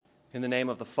In the name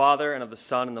of the Father, and of the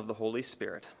Son, and of the Holy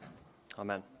Spirit.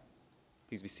 Amen.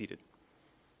 Please be seated.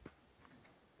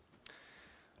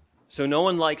 So no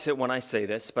one likes it when I say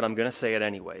this, but I'm going to say it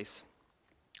anyways.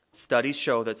 Studies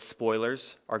show that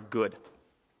spoilers are good.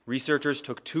 Researchers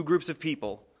took two groups of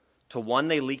people. To one,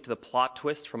 they leaked the plot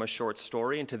twist from a short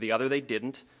story, and to the other, they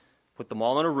didn't. Put them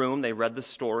all in a room, they read the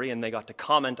story, and they got to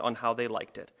comment on how they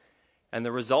liked it. And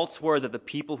the results were that the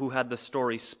people who had the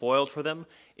story spoiled for them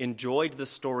enjoyed the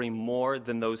story more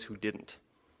than those who didn't.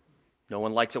 No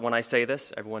one likes it when I say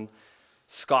this. Everyone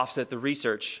scoffs at the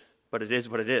research, but it is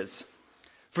what it is.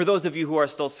 For those of you who are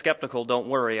still skeptical, don't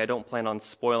worry. I don't plan on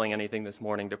spoiling anything this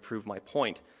morning to prove my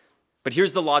point. But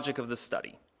here's the logic of the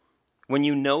study. When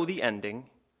you know the ending,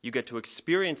 you get to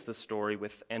experience the story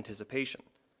with anticipation.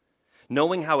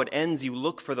 Knowing how it ends, you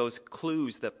look for those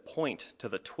clues that point to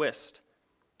the twist.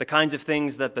 The kinds of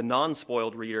things that the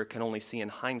non-spoiled reader can only see in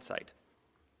hindsight.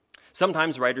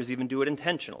 Sometimes writers even do it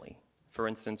intentionally. For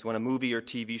instance, when a movie or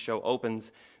TV show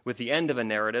opens with the end of a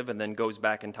narrative and then goes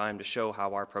back in time to show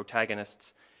how our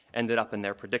protagonists ended up in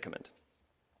their predicament.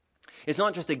 It's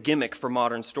not just a gimmick for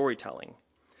modern storytelling.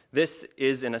 This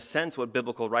is, in a sense, what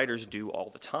biblical writers do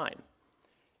all the time.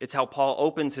 It's how Paul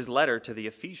opens his letter to the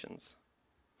Ephesians.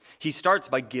 He starts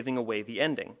by giving away the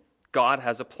ending. God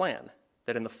has a plan,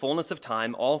 that in the fullness of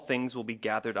time, all things will be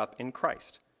gathered up in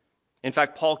Christ. In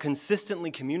fact, Paul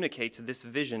consistently communicates this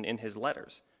vision in his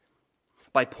letters.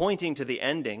 By pointing to the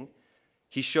ending,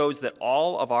 he shows that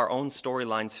all of our own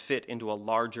storylines fit into a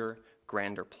larger,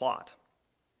 grander plot.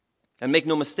 And make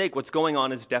no mistake, what's going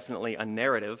on is definitely a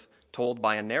narrative told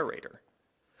by a narrator.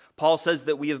 Paul says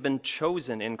that we have been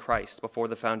chosen in Christ before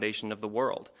the foundation of the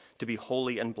world to be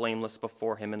holy and blameless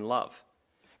before him in love.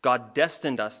 God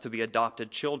destined us to be adopted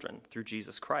children through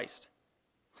Jesus Christ.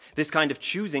 This kind of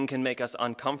choosing can make us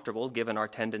uncomfortable given our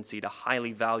tendency to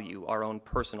highly value our own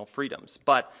personal freedoms.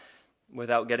 But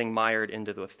without getting mired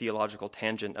into the theological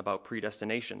tangent about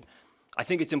predestination, I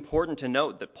think it's important to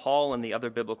note that Paul and the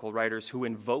other biblical writers who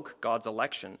invoke God's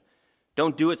election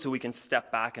don't do it so we can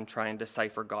step back and try and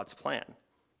decipher God's plan,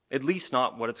 at least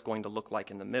not what it's going to look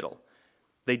like in the middle.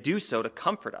 They do so to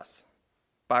comfort us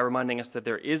by reminding us that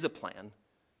there is a plan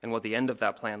and what the end of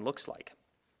that plan looks like.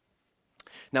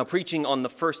 Now, preaching on the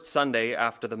first Sunday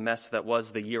after the mess that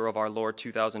was the year of our Lord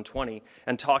 2020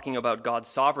 and talking about God's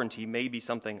sovereignty may be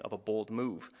something of a bold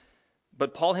move.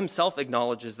 But Paul himself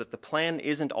acknowledges that the plan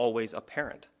isn't always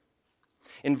apparent.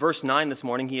 In verse 9 this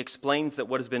morning, he explains that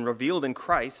what has been revealed in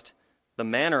Christ, the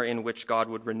manner in which God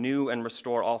would renew and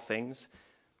restore all things,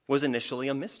 was initially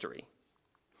a mystery.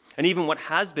 And even what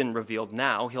has been revealed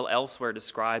now, he'll elsewhere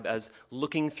describe as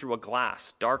looking through a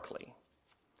glass darkly.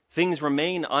 Things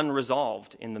remain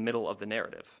unresolved in the middle of the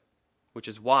narrative, which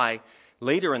is why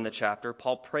later in the chapter,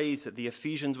 Paul prays that the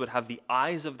Ephesians would have the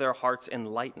eyes of their hearts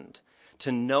enlightened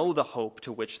to know the hope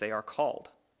to which they are called.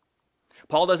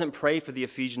 Paul doesn't pray for the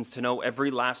Ephesians to know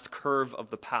every last curve of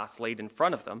the path laid in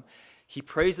front of them. He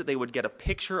prays that they would get a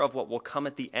picture of what will come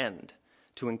at the end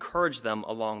to encourage them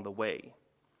along the way.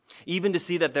 Even to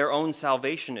see that their own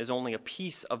salvation is only a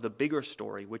piece of the bigger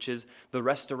story, which is the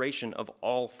restoration of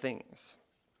all things.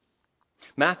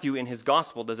 Matthew, in his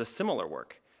gospel, does a similar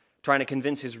work, trying to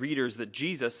convince his readers that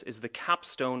Jesus is the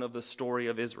capstone of the story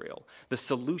of Israel, the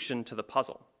solution to the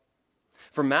puzzle.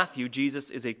 For Matthew,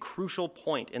 Jesus is a crucial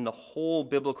point in the whole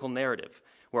biblical narrative,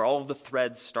 where all of the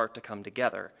threads start to come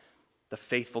together. The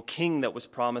faithful king that was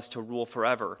promised to rule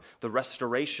forever, the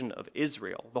restoration of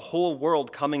Israel, the whole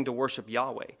world coming to worship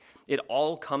Yahweh. It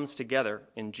all comes together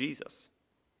in Jesus.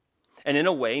 And in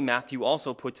a way, Matthew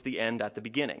also puts the end at the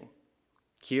beginning.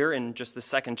 Here in just the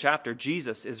second chapter,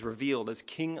 Jesus is revealed as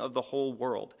king of the whole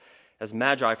world, as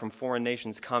magi from foreign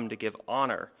nations come to give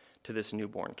honor to this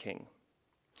newborn king.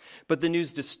 But the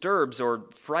news disturbs or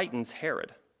frightens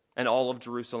Herod and all of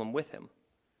Jerusalem with him.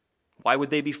 Why would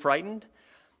they be frightened?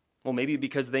 Well, maybe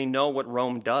because they know what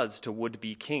Rome does to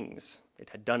would-be kings.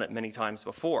 It had done it many times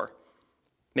before.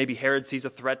 Maybe Herod sees a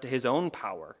threat to his own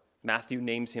power. Matthew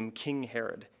names him King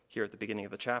Herod here at the beginning of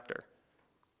the chapter.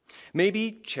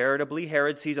 Maybe, charitably,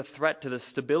 Herod sees a threat to the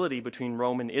stability between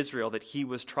Rome and Israel that he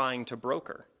was trying to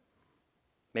broker.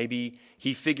 Maybe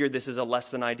he figured this is a less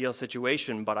than ideal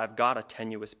situation, but I've got a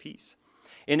tenuous peace.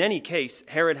 In any case,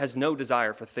 Herod has no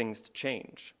desire for things to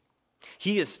change.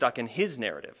 He is stuck in his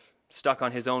narrative, stuck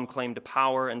on his own claim to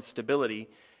power and stability,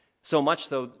 so much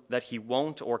so that he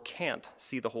won't or can't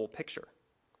see the whole picture.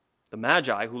 The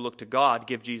Magi who look to God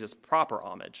give Jesus proper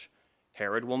homage.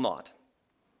 Herod will not.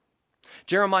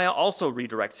 Jeremiah also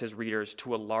redirects his readers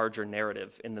to a larger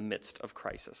narrative in the midst of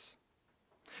crisis.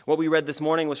 What we read this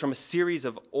morning was from a series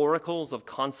of oracles of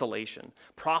consolation,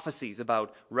 prophecies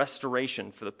about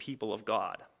restoration for the people of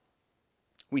God.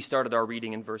 We started our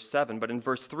reading in verse 7, but in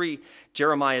verse 3,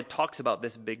 Jeremiah talks about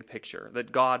this big picture,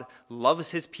 that God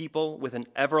loves his people with an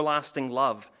everlasting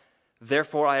love.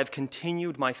 Therefore, I have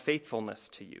continued my faithfulness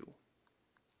to you.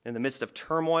 In the midst of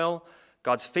turmoil,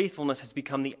 God's faithfulness has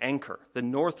become the anchor, the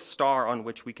north star on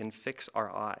which we can fix our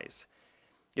eyes.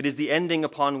 It is the ending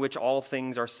upon which all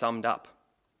things are summed up.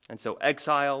 And so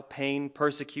exile, pain,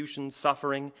 persecution,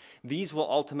 suffering, these will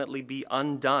ultimately be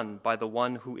undone by the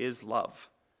one who is love,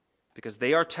 because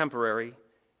they are temporary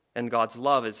and God's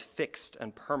love is fixed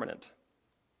and permanent.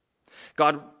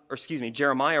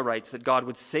 Jeremiah writes that God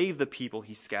would save the people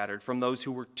he scattered from those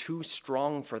who were too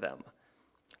strong for them.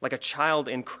 Like a child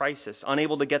in crisis,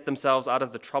 unable to get themselves out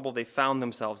of the trouble they found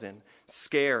themselves in,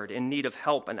 scared, in need of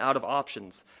help and out of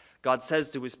options, God says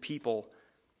to his people,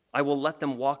 I will let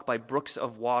them walk by brooks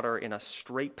of water in a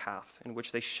straight path in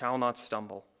which they shall not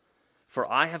stumble.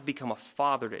 For I have become a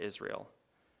father to Israel,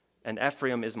 and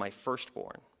Ephraim is my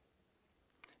firstborn.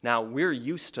 Now, we're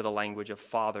used to the language of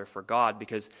father for God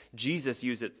because Jesus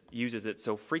uses it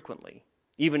so frequently,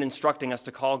 even instructing us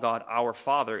to call God our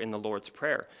Father in the Lord's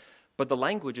Prayer. But the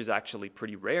language is actually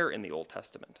pretty rare in the Old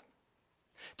Testament.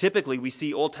 Typically, we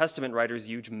see Old Testament writers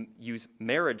use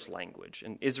marriage language,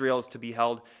 and Israel is to be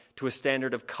held to a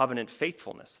standard of covenant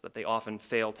faithfulness that they often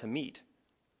fail to meet.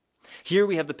 Here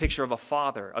we have the picture of a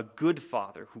father, a good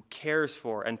father, who cares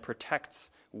for and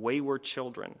protects wayward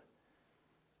children.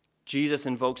 Jesus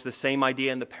invokes the same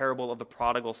idea in the parable of the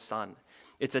prodigal son.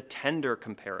 It's a tender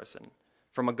comparison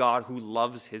from a God who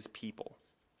loves his people.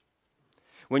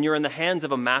 When you're in the hands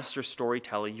of a master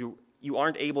storyteller, you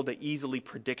aren't able to easily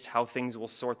predict how things will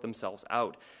sort themselves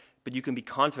out, but you can be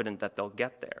confident that they'll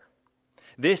get there.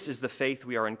 This is the faith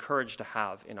we are encouraged to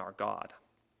have in our God.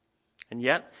 And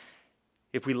yet,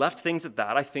 if we left things at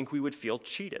that, I think we would feel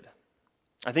cheated.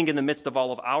 I think in the midst of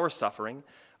all of our suffering,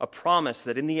 a promise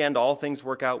that in the end all things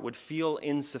work out would feel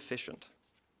insufficient.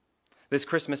 This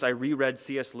Christmas, I reread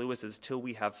C.S. Lewis's Till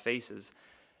We Have Faces,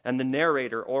 and the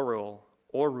narrator,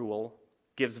 Orwell,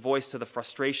 gives voice to the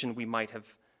frustration we might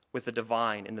have with the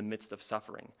divine in the midst of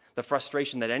suffering, the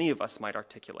frustration that any of us might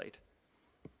articulate.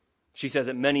 She says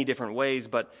it many different ways,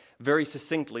 but very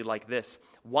succinctly like this: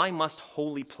 why must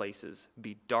holy places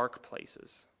be dark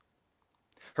places?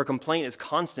 Her complaint is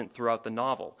constant throughout the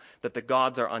novel, that the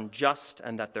gods are unjust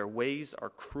and that their ways are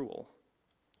cruel.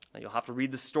 Now, you'll have to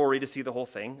read the story to see the whole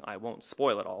thing. I won't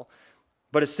spoil it all.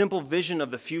 But a simple vision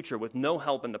of the future with no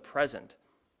help in the present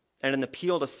and an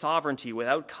appeal to sovereignty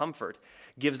without comfort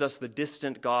gives us the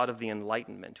distant God of the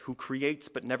Enlightenment, who creates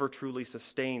but never truly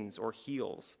sustains or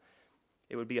heals.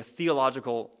 It would be a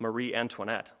theological Marie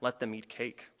Antoinette. Let them eat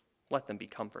cake. Let them be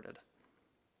comforted.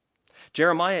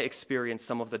 Jeremiah experienced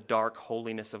some of the dark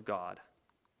holiness of God.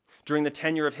 During the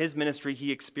tenure of his ministry,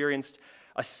 he experienced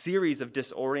a series of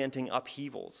disorienting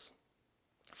upheavals.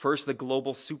 First, the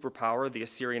global superpower, the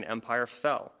Assyrian Empire,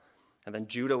 fell. And then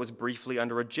Judah was briefly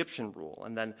under Egyptian rule.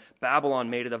 And then Babylon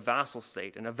made it a vassal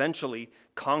state and eventually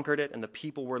conquered it, and the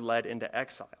people were led into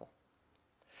exile.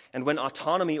 And when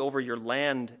autonomy over your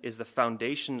land is the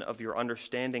foundation of your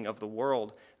understanding of the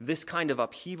world, this kind of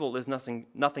upheaval is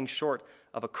nothing short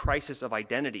of a crisis of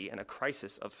identity and a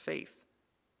crisis of faith.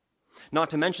 Not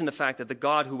to mention the fact that the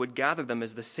God who would gather them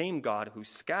is the same God who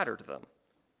scattered them.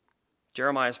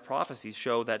 Jeremiah's prophecies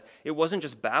show that it wasn't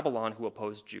just Babylon who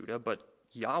opposed Judah, but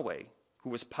Yahweh, who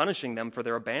was punishing them for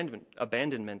their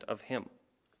abandonment of him.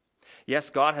 Yes,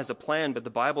 God has a plan, but the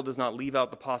Bible does not leave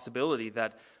out the possibility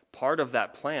that part of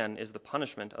that plan is the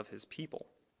punishment of his people.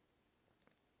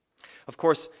 Of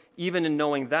course, even in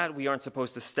knowing that, we aren't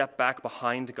supposed to step back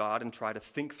behind God and try to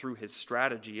think through his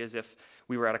strategy as if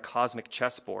we were at a cosmic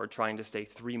chessboard trying to stay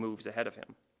 3 moves ahead of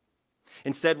him.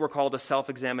 Instead, we're called to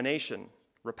self-examination,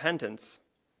 repentance,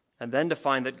 and then to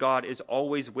find that God is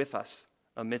always with us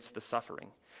amidst the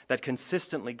suffering, that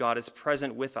consistently God is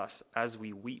present with us as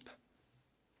we weep.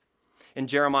 In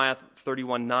Jeremiah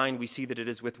 31:9, we see that it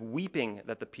is with weeping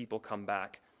that the people come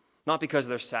back, not because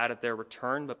they're sad at their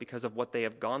return, but because of what they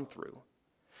have gone through.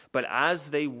 But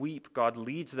as they weep, God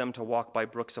leads them to walk by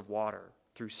brooks of water,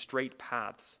 through straight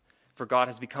paths, for God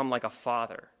has become like a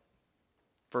father.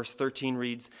 Verse 13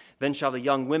 reads, "Then shall the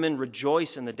young women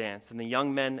rejoice in the dance, and the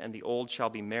young men and the old shall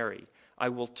be merry. I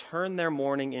will turn their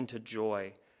mourning into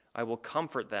joy. I will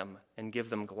comfort them and give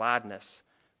them gladness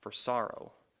for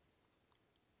sorrow."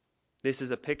 This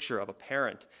is a picture of a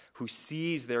parent who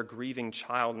sees their grieving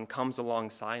child and comes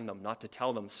alongside them, not to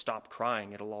tell them, "Stop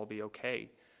crying, it'll all be okay,"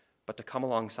 but to come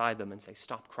alongside them and say,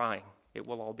 "Stop crying, it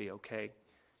will all be okay."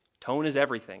 Tone is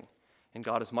everything. and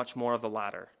God is much more of the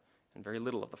latter and very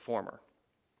little of the former.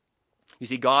 You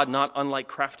see, God, not unlike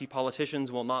crafty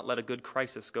politicians, will not let a good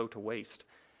crisis go to waste.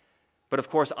 But of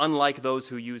course, unlike those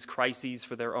who use crises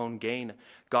for their own gain,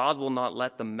 God will not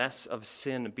let the mess of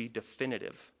sin be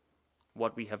definitive.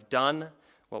 What we have done,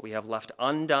 what we have left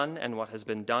undone, and what has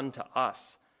been done to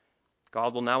us,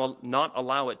 God will now not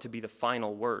allow it to be the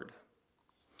final word.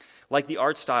 Like the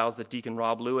art styles that Deacon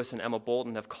Rob Lewis and Emma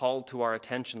Bolton have called to our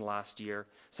attention last year,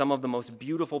 some of the most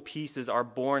beautiful pieces are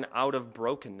born out of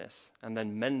brokenness and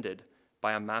then mended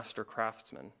by a master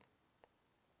craftsman.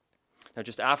 Now,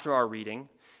 just after our reading,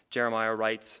 Jeremiah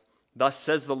writes, "Thus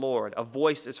says the Lord, a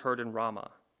voice is heard in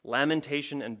Ramah,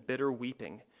 lamentation and bitter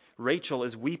weeping. Rachel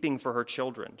is weeping for her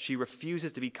children. She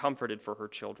refuses to be comforted for her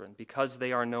children because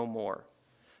they are no more.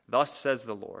 Thus says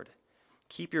the Lord,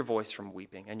 keep your voice from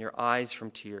weeping and your eyes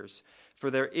from tears, for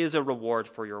there is a reward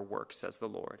for your work, says the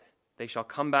Lord. They shall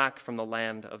come back from the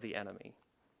land of the enemy."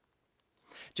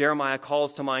 Jeremiah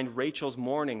calls to mind Rachel's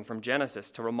mourning from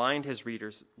Genesis to remind his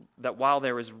readers that while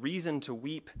there is reason to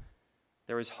weep,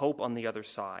 there is hope on the other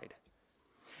side.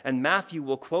 And Matthew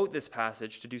will quote this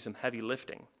passage to do some heavy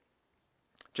lifting.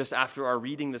 Just after our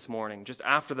reading this morning, just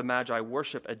after the Magi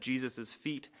worship at Jesus'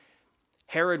 feet,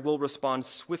 Herod will respond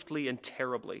swiftly and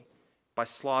terribly by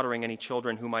slaughtering any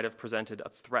children who might have presented a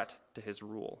threat to his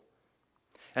rule.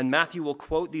 And Matthew will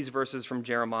quote these verses from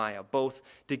Jeremiah, both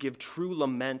to give true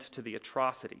lament to the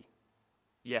atrocity.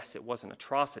 Yes, it was an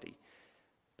atrocity,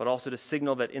 but also to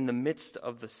signal that in the midst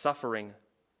of the suffering,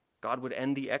 God would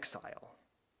end the exile,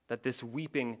 that this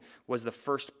weeping was the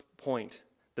first point,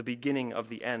 the beginning of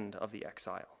the end of the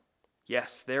exile.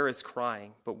 Yes, there is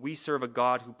crying, but we serve a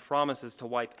God who promises to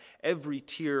wipe every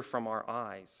tear from our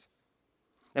eyes.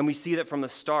 And we see that from the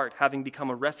start, having become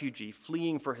a refugee,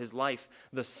 fleeing for his life,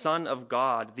 the Son of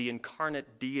God, the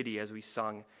incarnate deity, as we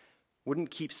sung,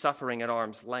 wouldn't keep suffering at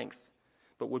arm's length,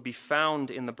 but would be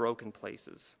found in the broken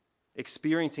places,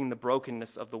 experiencing the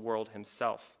brokenness of the world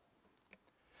himself.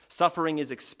 Suffering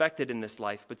is expected in this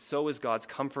life, but so is God's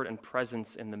comfort and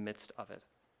presence in the midst of it.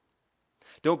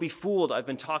 Don't be fooled, I've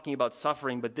been talking about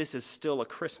suffering, but this is still a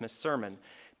Christmas sermon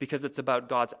because it's about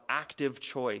God's active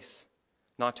choice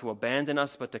not to abandon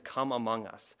us, but to come among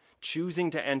us, choosing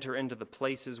to enter into the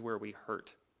places where we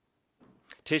hurt.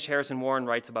 Tish Harrison Warren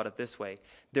writes about it this way: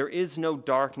 "There is no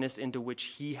darkness into which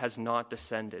he has not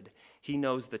descended. He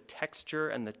knows the texture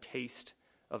and the taste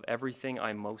of everything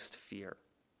I most fear."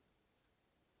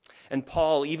 And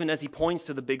Paul, even as he points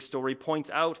to the big story,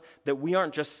 points out that we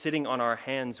aren't just sitting on our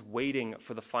hands waiting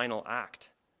for the final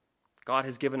act. God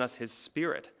has given us his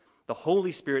Spirit. The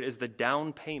Holy Spirit is the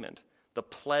down payment, the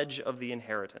pledge of the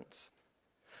inheritance.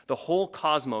 The whole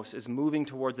cosmos is moving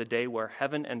towards a day where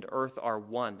heaven and earth are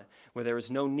one, where there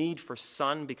is no need for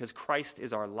sun because Christ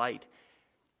is our light.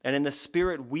 And in the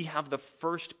Spirit, we have the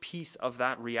first piece of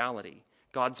that reality,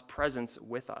 God's presence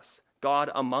with us, God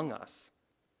among us.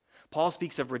 Paul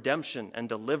speaks of redemption and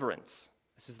deliverance.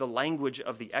 This is the language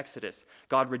of the Exodus,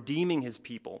 God redeeming his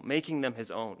people, making them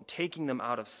his own, taking them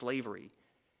out of slavery.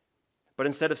 But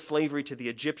instead of slavery to the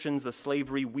Egyptians, the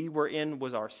slavery we were in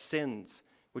was our sins,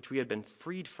 which we had been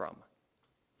freed from.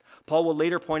 Paul will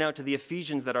later point out to the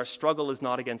Ephesians that our struggle is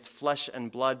not against flesh and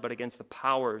blood, but against the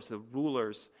powers, the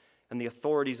rulers, and the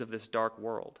authorities of this dark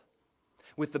world.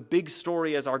 With the big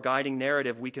story as our guiding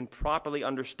narrative, we can properly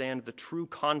understand the true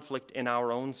conflict in our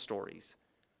own stories,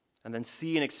 and then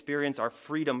see and experience our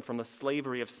freedom from the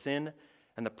slavery of sin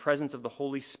and the presence of the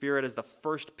Holy Spirit as the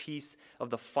first piece of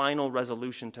the final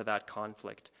resolution to that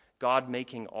conflict, God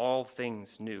making all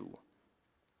things new.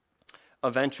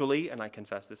 Eventually, and I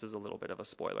confess this is a little bit of a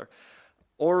spoiler,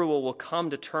 Orual will come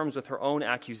to terms with her own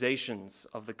accusations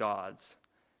of the gods.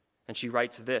 And she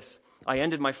writes this: "I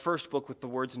ended my first book with the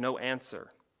words, 'No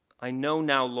answer.' I know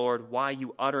now, Lord, why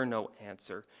you utter no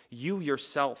answer. You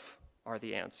yourself are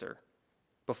the answer.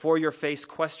 Before your face,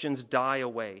 questions die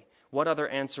away. What other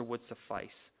answer would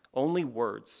suffice? Only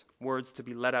words, words to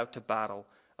be led out to battle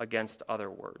against other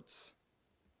words."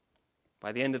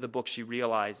 By the end of the book, she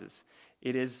realizes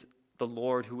it is the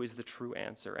Lord who is the true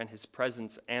answer, and his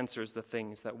presence answers the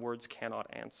things that words cannot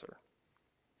answer.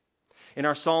 In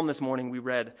our psalm this morning, we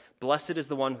read, "Blessed is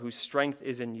the one whose strength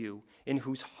is in you, in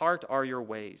whose heart are your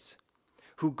ways,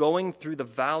 who going through the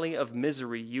valley of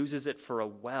misery uses it for a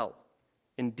well.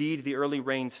 Indeed, the early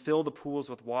rains fill the pools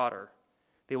with water.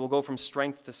 They will go from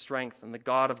strength to strength, and the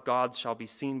God of gods shall be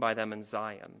seen by them in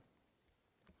Zion."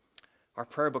 Our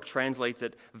prayer book translates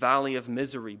it valley of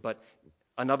misery, but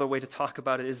another way to talk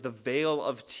about it is the vale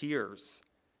of tears.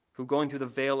 Who going through the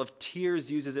vale of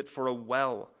tears uses it for a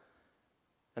well,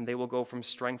 and they will go from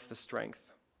strength to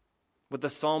strength. What the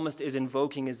psalmist is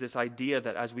invoking is this idea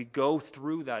that as we go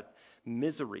through that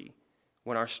misery,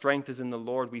 when our strength is in the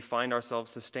Lord, we find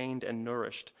ourselves sustained and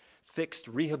nourished, fixed,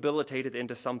 rehabilitated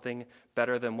into something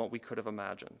better than what we could have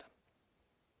imagined.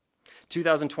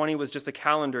 2020 was just a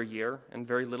calendar year, and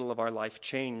very little of our life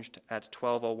changed at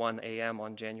 12:01 a.m.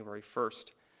 on January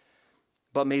 1st.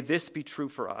 But may this be true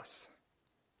for us,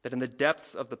 that in the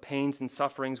depths of the pains and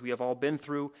sufferings we have all been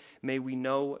through, may we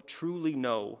truly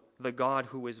know the God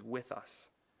who is with us.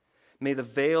 May the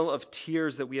veil of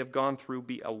tears that we have gone through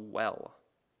be a well.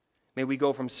 May we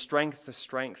go from strength to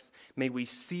strength. May we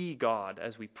see God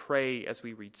as we pray, as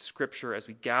we read Scripture, as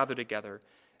we gather together,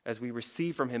 as we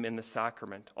receive from him in the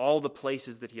sacrament, all the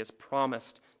places that he has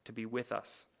promised to be with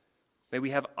us. May we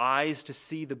have eyes to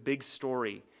see the big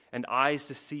story and eyes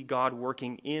to see God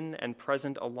working in and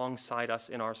present alongside us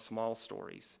in our small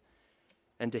stories.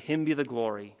 And to him be the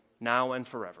glory, now and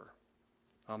forever.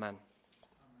 Amen.